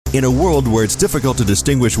In a world where it's difficult to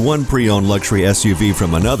distinguish one pre-owned luxury SUV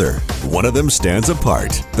from another, one of them stands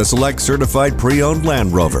apart: the Select Certified Pre-Owned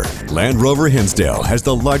Land Rover. Land Rover Hinsdale has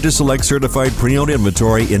the largest Select Certified Pre-Owned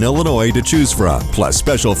inventory in Illinois to choose from, plus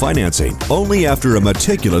special financing. Only after a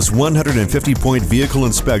meticulous 150-point vehicle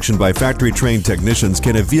inspection by factory-trained technicians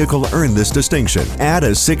can a vehicle earn this distinction. Add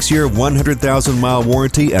a 6-year, 100,000-mile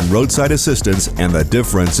warranty and roadside assistance, and the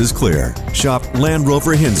difference is clear. Shop Land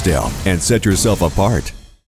Rover Hinsdale and set yourself apart.